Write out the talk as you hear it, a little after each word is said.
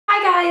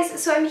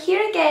guys, so I'm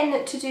here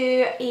again to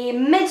do a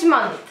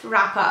mid-month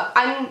wrap-up.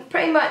 I'm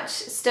pretty much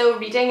still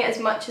reading as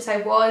much as I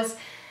was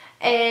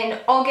in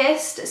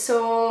August,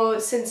 so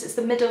since it's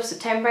the middle of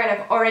September and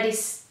I've already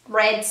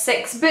read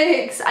 6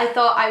 books, I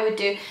thought I would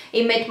do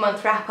a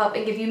mid-month wrap-up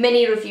and give you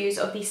mini reviews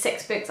of these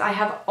 6 books I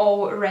have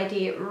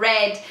already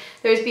read.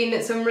 There's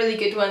been some really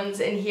good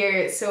ones in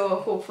here, so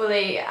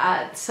hopefully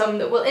some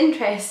that will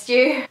interest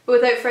you.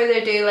 But without further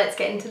ado, let's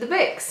get into the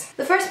books.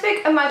 The first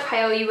book on my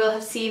pile you will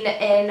have seen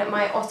in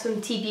my autumn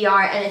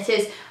TBR, and it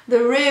is The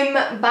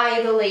Room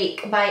by the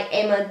Lake by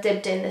Emma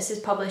Dibdin. This is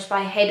published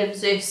by Head of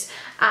Zeus,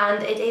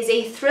 and it is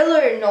a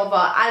thriller novel,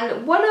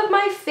 and one of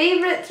my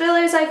favourite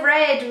thrillers I've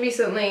read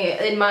recently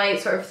in my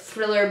sort of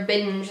thriller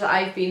binge that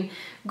I've been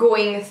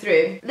going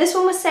through. This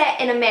one was set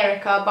in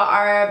America, but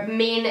our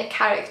main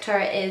character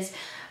is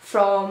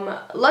from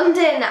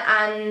London,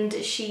 and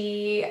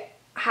she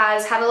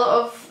has had a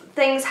lot of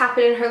things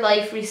happen in her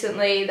life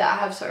recently that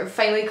have sort of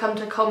finally come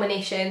to a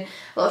culmination,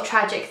 a lot of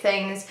tragic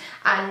things,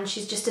 and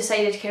she's just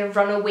decided to kind of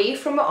run away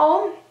from it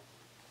all.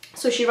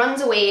 So she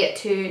runs away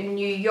to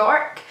New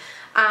York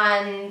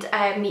and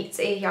meets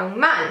a young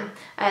man.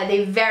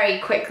 They very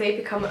quickly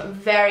become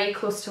very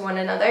close to one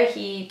another.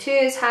 He too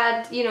has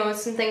had, you know,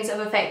 some things that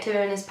have affected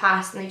him in his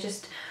past, and they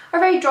just are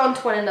very drawn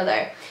to one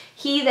another.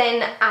 He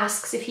then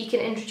asks if he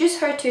can introduce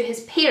her to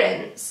his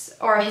parents,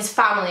 or his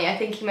family, I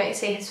think he might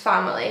say his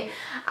family,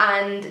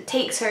 and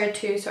takes her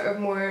to sort of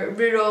more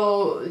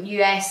rural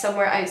US,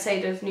 somewhere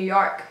outside of New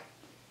York,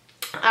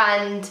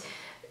 and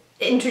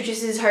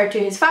introduces her to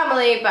his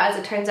family. But as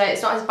it turns out,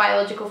 it's not his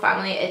biological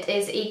family, it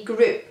is a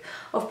group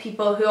of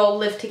people who all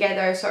live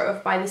together sort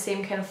of by the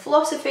same kind of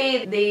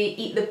philosophy. They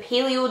eat the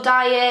paleo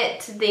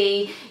diet,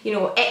 they, you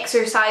know,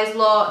 exercise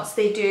lots,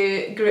 they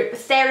do group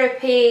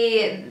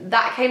therapy,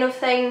 that kind of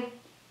thing.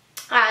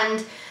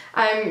 And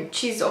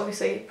she's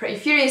obviously pretty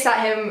furious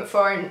at him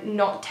for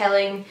not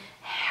telling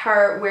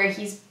her where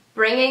he's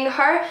bringing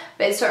her,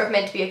 but it's sort of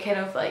meant to be a kind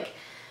of like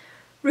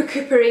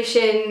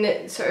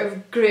recuperation sort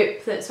of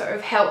group that sort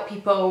of help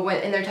people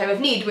in their time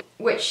of need,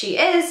 which she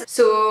is.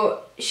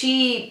 So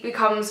she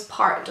becomes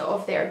part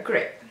of their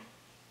group.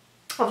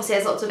 Obviously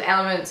has lots of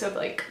elements of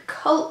like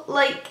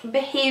cult-like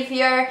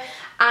behaviour,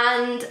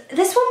 and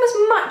this one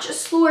was much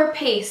slower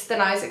paced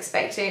than I was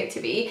expecting it to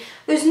be.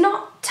 There's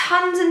not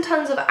tons and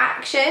tons of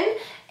action.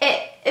 It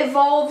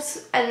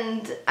evolves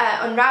and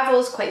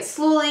unravels quite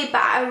slowly,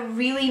 but at a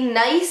really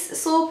nice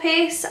slow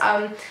pace.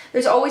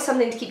 There's always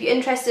something to keep you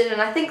interested, and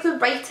I think the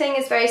writing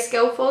is very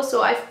skillful,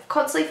 so I've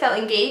constantly felt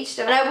engaged,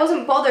 and I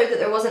wasn't bothered that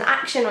there wasn't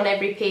action on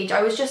every page.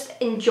 I was just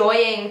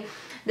enjoying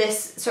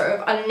this sort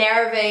of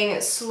unnerving,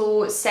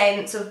 slow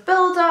sense of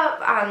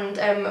build-up and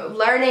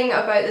learning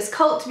about this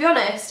cult. To be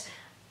honest,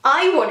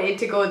 I wanted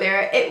to go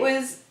there. It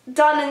was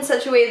done in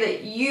such a way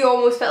that you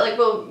almost felt like,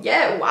 well,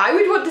 yeah, I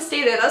would want to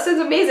stay there, that sounds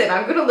amazing,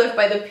 I'm gonna live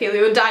by the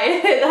paleo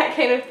diet, that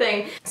kind of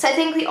thing. So I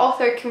think the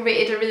author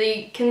created a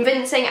really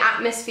convincing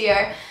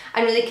atmosphere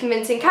and really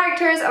convincing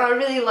characters, and I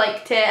really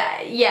liked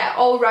it. Yeah,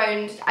 all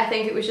round I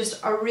think it was just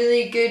a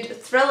really good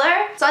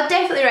thriller. So I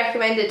definitely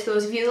recommend it to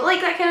those of you that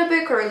like that kind of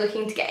book or are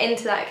looking to get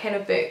into that kind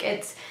of book.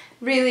 It's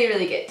really,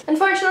 really good.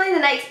 Unfortunately, the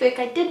next book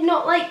I did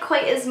not like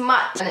quite as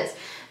much, and it's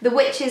The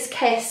Witch's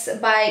Kiss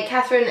by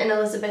Catherine and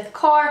Elizabeth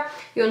Corr.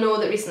 You'll know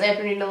that recently I've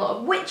been reading a lot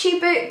of witchy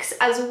books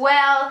as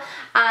well,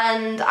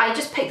 and I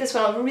just picked this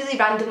one up really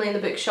randomly in the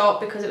bookshop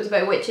because it was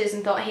about witches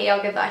and thought, hey,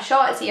 I'll give that a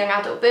shot. It's a young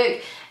adult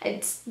book.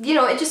 It's, you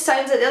know, it just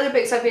sounds like the other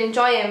books I've been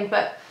enjoying,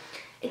 but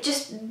it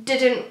just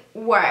didn't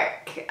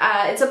work.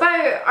 It's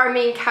about our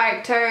main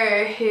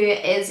character who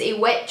is a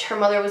witch. Her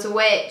mother was a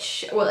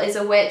witch, well, is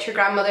a witch, her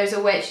grandmother's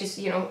a witch. She's,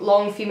 you know,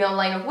 long female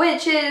line of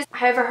witches.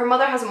 However, her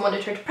mother hasn't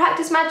wanted her to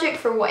practice magic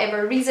for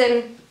whatever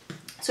reason,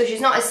 so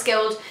she's not as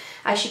skilled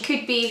as she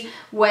could be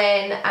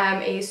when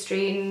a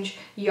strange,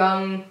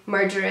 young,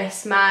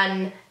 murderous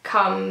man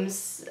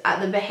comes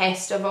at the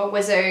behest of a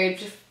wizard,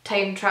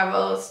 time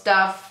travel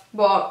stuff,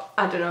 what,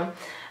 I don't know.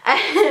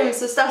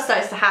 So stuff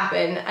starts to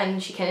happen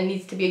and she kind of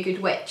needs to be a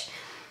good witch.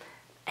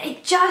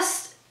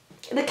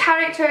 The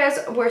characters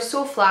were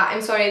so flat,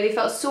 I'm sorry, they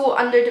felt so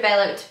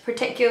underdeveloped,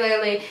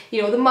 particularly,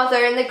 you know, the mother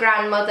and the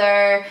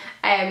grandmother.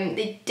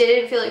 They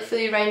didn't feel like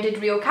fully rounded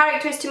real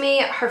characters to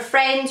me. Her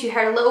friends, you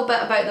heard a little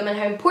bit about them and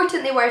how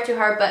important they were to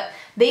her, but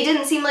they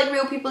didn't seem like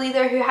real people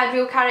either who had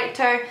real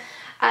character.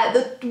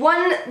 The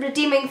one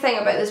redeeming thing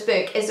about this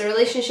book is the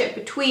relationship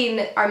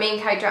between our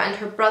main character and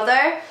her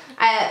brother.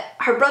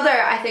 Her brother,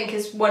 I think,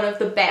 is one of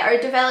the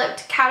better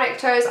developed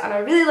characters, and I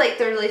really liked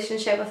their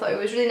relationship. I thought it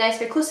was really nice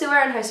how close they were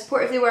and how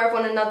supportive they were of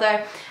one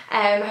another,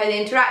 how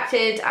they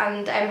interacted,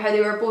 and how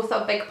they were both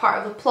a big part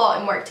of the plot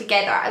and worked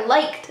together. I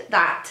liked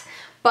that,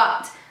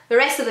 but the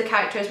rest of the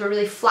characters were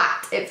really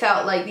flat. It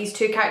felt like these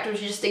two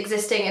characters were just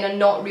existing in a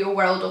not real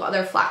world of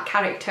other flat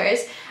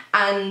characters,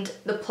 and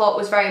the plot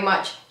was very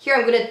much, here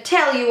I'm going to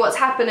tell you what's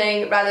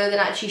happening rather than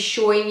actually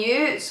showing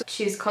you. So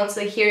she's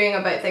constantly hearing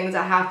about things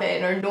that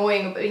happen, or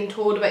knowing, being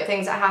told about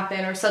things that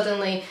happen, or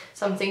suddenly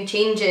something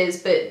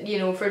changes, but, you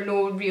know, for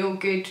no real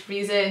good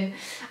reason.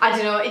 I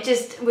don't know, it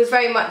just was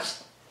very much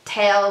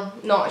tell,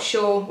 not a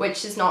show,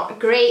 which is not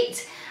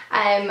great,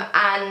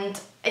 and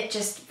it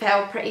just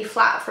fell pretty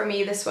flat for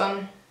me, this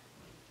one.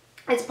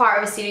 It's part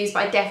of a series,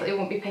 but I definitely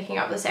won't be picking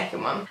up the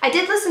second one. I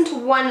did listen to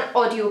one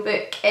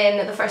audiobook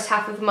in the first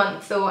half of the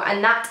month though,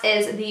 and that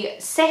is the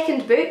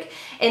second book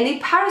in the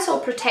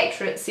Parasol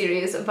Protectorate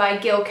series by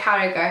Gail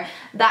Carriger,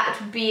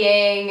 that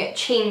being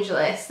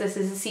Changeless. This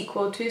is a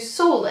sequel to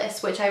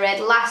Soulless, which I read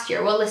last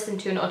year while listening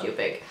to an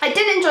audiobook. I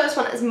didn't enjoy this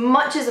one as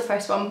much as the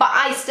first one, but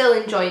I still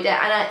enjoyed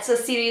it, and it's a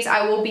series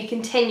I will be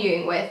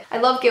continuing with. I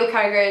love Gail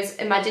Carriger's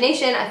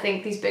imagination. I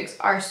think these books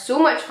are so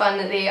much fun.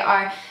 They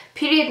are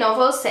period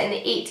novels set in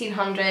the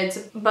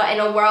 1800s, but in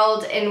a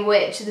world in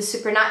which the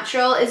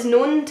supernatural is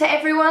known to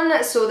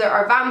everyone. So there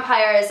are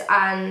vampires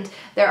and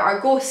there are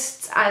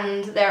ghosts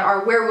and there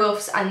are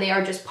werewolves, and they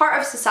are just part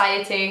of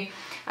society.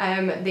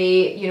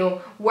 They, you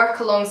know, work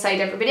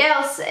alongside everybody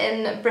else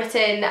in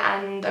Britain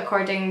and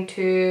according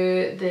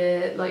to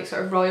the like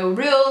sort of royal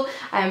rule,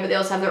 but they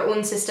also have their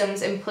own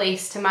systems in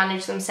place to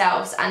manage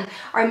themselves. And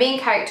our main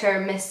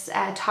character, Miss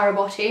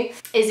Tarabotti,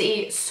 is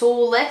a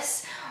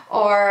soulless,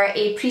 or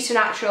a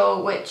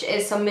preternatural, which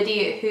is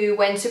somebody who,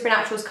 when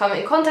supernaturals come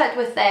in contact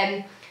with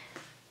them,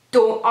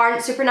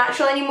 aren't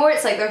supernatural anymore.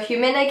 It's like they're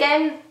human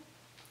again,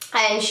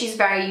 and she's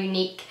very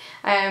unique.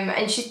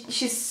 And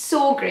she's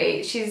so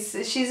great. She's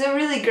a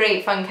really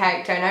great fun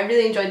character, and I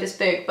really enjoyed this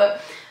book.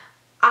 But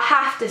I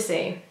have to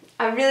say,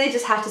 I really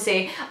just have to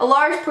say, a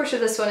large portion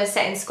of this one is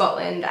set in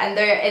Scotland, and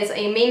there is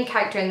a main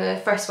character in the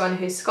first one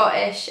who's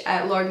Scottish,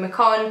 Lord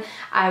Macon,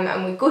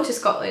 and we go to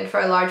Scotland for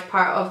a large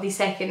part of the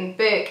second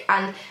book.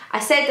 And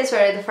I said this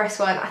when I read the first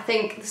one, I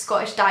think the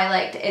Scottish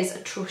dialect is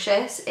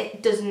atrocious.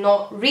 It does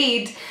not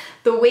read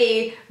the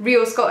way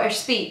real Scottish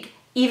speak,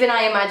 even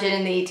I imagine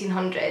in the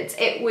 1800s.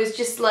 It was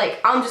just like,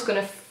 I'm just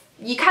gonna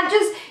you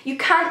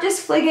can't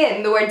just fling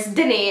in the words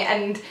dinny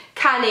and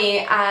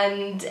canny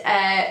and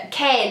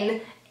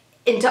ken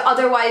into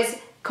otherwise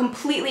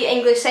completely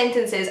English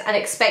sentences and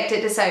expect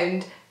it to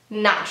sound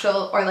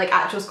natural or like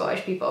actual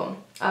Scottish people.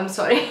 I'm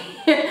sorry.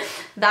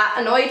 That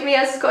annoyed me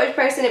as a Scottish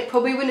person. It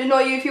probably wouldn't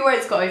annoy you if you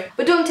weren't Scottish.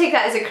 But don't take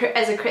that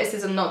as a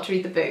criticism not to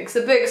read the books.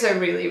 The books are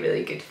really,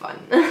 really good fun.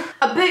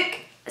 A book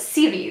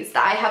series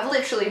that I have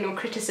literally no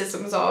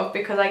criticisms of,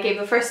 because I gave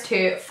the first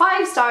two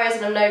 5 stars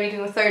and I'm now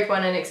reading the third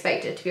one and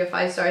expect it to be a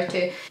 5 star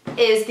too,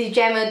 is the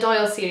Gemma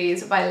Doyle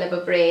series by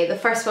Libba Bray. The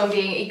first one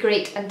being A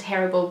Great and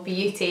Terrible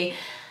Beauty.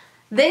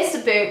 This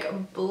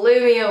book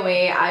blew me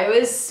away. I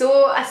was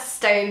so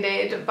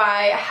astounded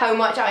by how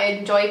much I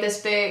enjoyed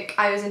this book.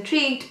 I was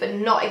intrigued but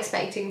not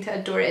expecting to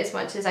adore it as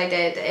much as I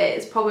did.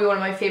 It's probably one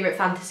of my favourite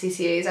fantasy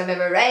series I've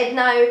ever read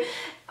now,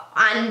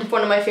 and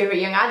one of my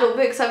favourite young adult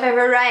books I've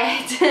ever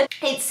read.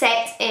 It's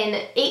set in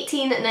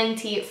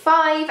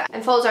 1895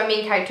 and follows our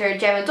main character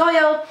Gemma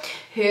Doyle,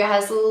 who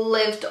has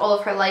lived all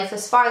of her life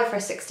thus far, the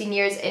first 16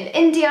 years, in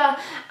India,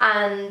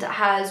 and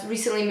has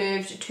recently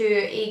moved to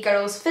a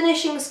girls'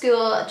 finishing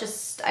school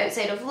just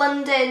outside of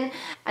London.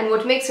 And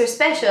what makes her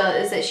special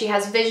is that she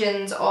has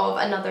visions of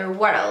another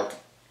world,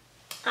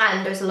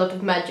 and there's a lot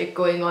of magic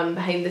going on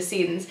behind the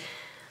scenes.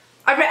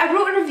 I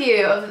wrote a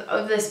review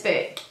of this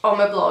book on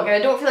my blog, and I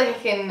don't feel like I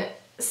can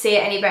say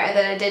it any better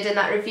than I did in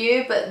that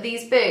review, but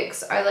these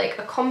books are like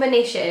a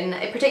combination,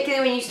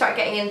 particularly when you start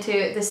getting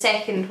into the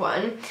second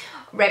one,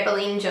 Rebel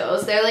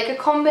Angels. They're like a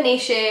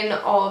combination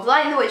of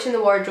Lion the Witch and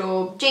the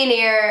Wardrobe, Jane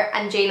Eyre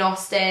and Jane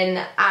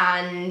Austen,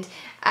 and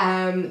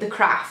The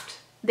Craft.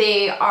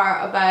 They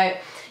are about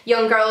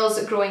young girls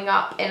growing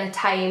up in a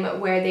time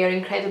where they are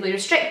incredibly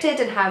restricted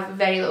and have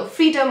very little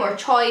freedom or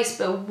choice,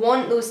 but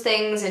want those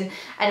things and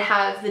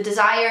have the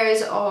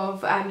desires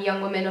of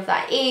young women of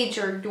that age,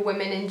 or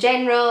women in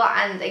general,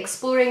 and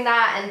exploring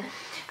that,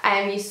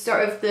 and you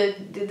sort of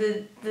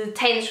the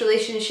tense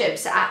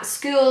relationships at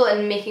school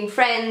and making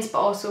friends, but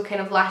also kind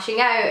of lashing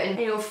out and,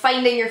 you know,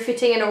 finding your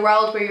footing in a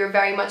world where you're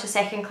very much a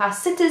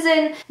second-class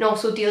citizen, and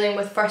also dealing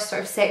with first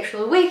sort of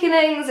sexual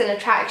awakenings and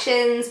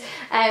attractions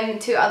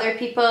to other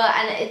people.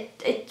 And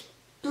it's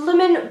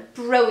blooming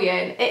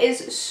brilliant. It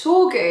is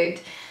so good.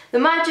 The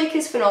magic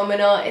is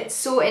phenomenal. It's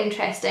so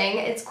interesting.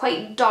 It's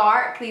quite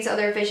dark, these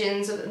other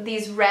visions of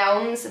these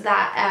realms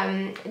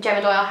that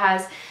Gemma Doyle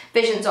has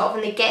visions of,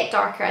 and they get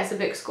darker as the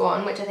books go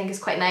on, which I think is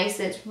quite nice.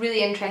 It's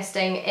really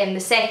interesting in the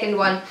second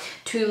one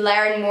to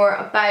learn more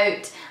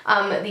about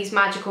these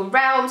magical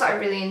realms. I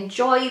really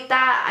enjoyed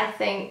that. I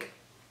think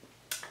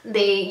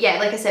they, yeah,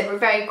 like I said, were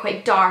very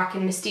quite dark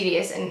and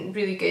mysterious and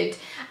really good.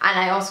 And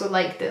I also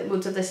like that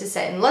loads of this is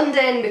set in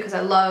London, because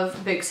I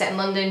love books set in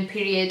London,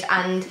 period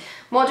and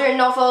modern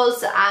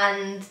novels.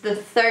 And the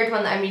third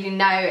one that I'm reading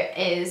now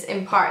is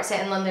in part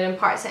set in London and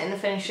part set in the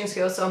finishing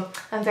school, so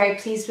I'm very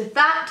pleased with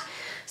that.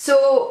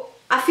 So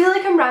I feel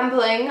like I'm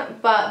rambling,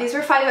 but these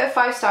were 5 out of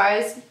 5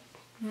 stars.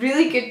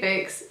 Really good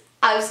books.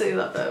 Absolutely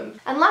love them.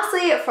 And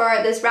lastly,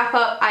 for this wrap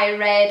up, I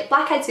read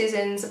Black Eyed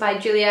Susans by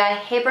Julia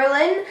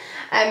Heberlin.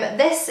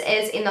 This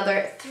is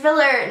another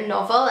thriller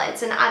novel.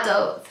 It's an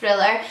adult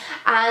thriller,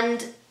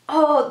 and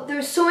oh,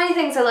 there's so many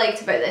things I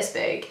liked about this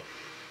book.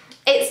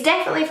 It's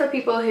definitely for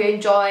people who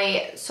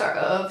enjoy sort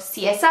of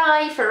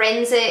CSI,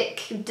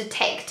 forensic,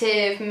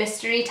 detective,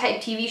 mystery type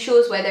TV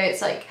shows, whether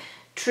it's like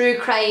true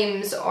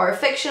crimes or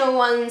fictional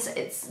ones.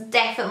 It's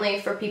definitely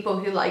for people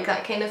who like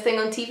that kind of thing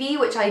on TV,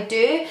 which I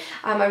do.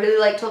 I really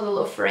liked all the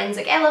little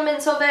forensic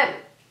elements of it,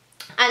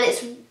 and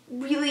it's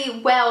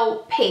really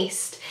well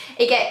paced.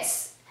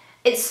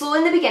 It's slow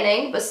in the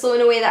beginning, but slow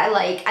in a way that I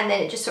like, and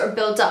then it just sort of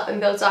builds up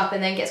and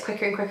then gets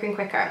quicker and quicker and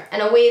quicker.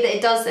 And a way that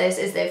it does this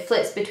is that it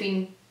flips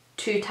between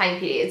two time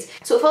periods.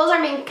 So it follows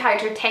our main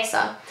character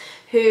Tessa,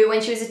 who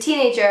when she was a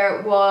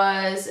teenager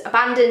was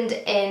abandoned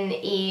in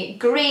a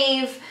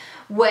grave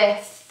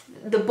with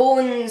the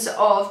bones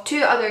of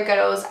two other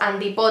girls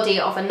and the body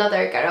of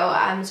another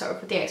girl, sort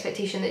of with the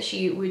expectation that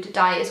she would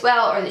die as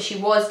well, or that she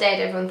was dead.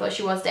 Everyone thought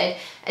she was dead,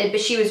 but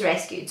she was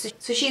rescued.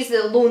 So she's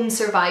the lone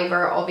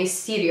survivor of a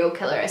serial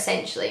killer,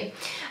 essentially.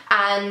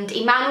 And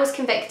a man was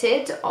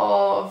convicted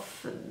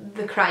of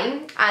the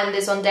crime and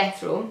is on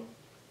death row.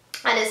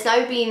 And it's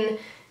now been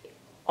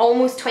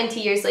almost 20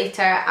 years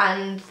later,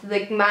 and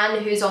the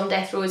man who's on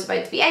death row is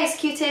about to be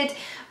executed,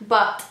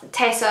 but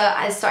Tessa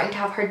is starting to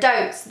have her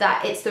doubts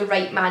that it's the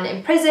right man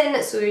in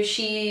prison, so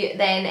she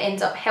then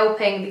ends up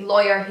helping the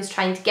lawyer who's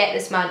trying to get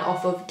this man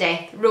off of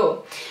death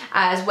row,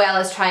 as well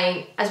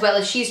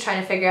as she's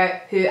trying to figure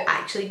out who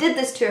actually did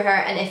this to her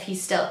and if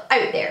he's still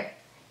out there.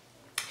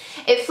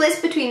 It flips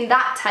between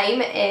that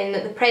time in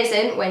the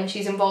present, when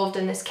she's involved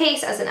in this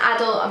case as an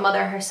adult, a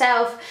mother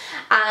herself,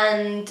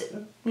 and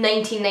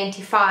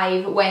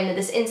 1995 when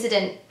this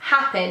incident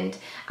happened,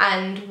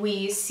 and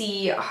we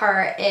see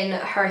her in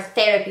her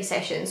therapy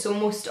session. So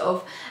most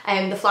of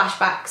the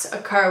flashbacks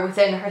occur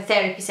within her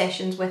therapy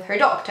sessions with her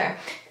doctor,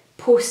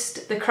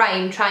 post the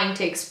crime, trying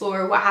to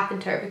explore what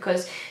happened to her,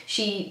 because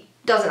she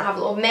doesn't have a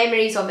lot of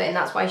memories of it, and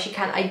that's why she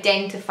can't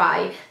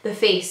identify the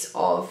face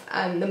of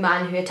the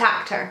man who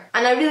attacked her.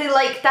 And I really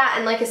like that,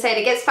 and like I said,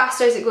 it gets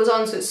faster as it goes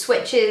on, so it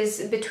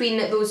switches between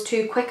those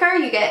two quicker.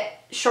 You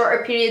get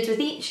shorter periods with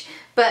each,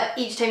 but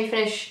each time you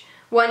finish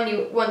one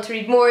you want to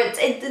read more.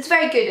 It's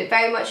very good, it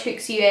very much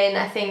hooks you in.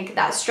 I think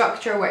that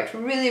structure worked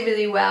really,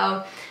 really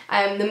well.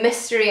 The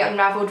mystery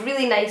unravelled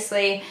really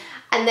nicely,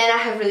 and then I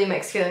have really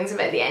mixed feelings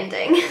about the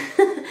ending.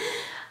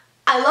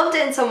 I loved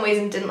it in some ways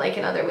and didn't like it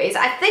in other ways.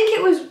 I think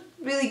it was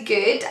really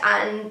good,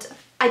 and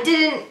I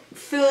didn't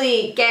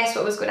fully guess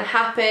what was going to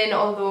happen,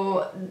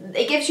 although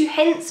it gives you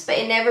hints, but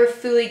it never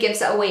fully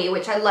gives it away,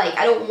 which I like.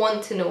 I don't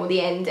want to know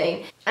the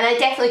ending, and I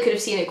definitely could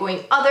have seen it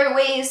going other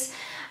ways,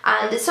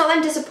 and it's not that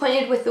I'm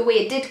disappointed with the way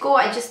it did go.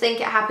 I just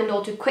think it happened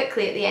all too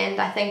quickly at the end.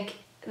 I think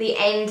the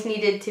end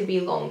needed to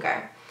be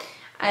longer,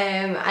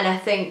 and I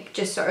think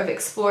just sort of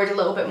explored a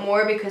little bit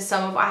more, because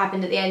some of what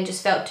happened at the end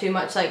just felt too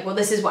much like, well,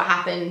 this is what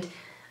happened,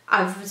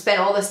 I've spent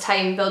all this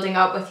time building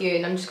up with you,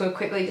 and I'm just going to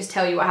quickly just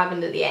tell you what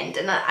happened at the end.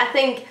 And I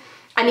think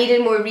I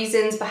needed more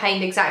reasons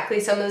behind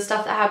exactly some of the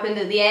stuff that happened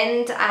at the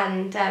end,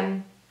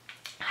 and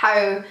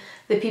how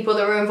the people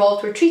that were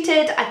involved were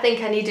treated. I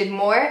think I needed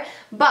more,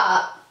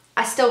 but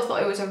I still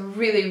thought it was a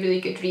really,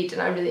 really good read,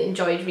 and I really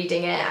enjoyed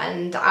reading it,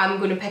 and I'm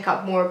going to pick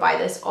up more by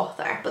this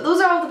author. But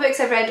those are all the books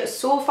I've read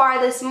so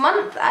far this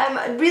month.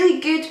 A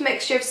really good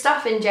mixture of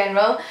stuff in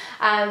general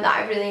that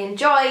I really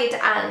enjoyed,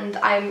 and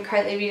I'm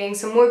currently reading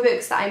some more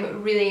books that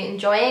I'm really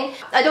enjoying.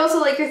 I'd also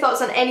like your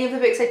thoughts on any of the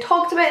books I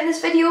talked about in this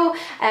video,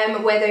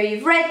 whether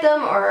you've read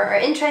them or are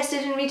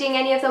interested in reading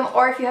any of them,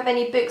 or if you have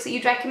any books that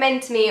you'd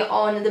recommend to me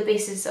on the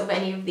basis of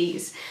any of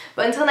these.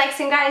 But until next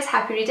time guys,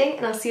 happy reading,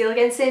 and I'll see you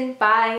again soon. Bye!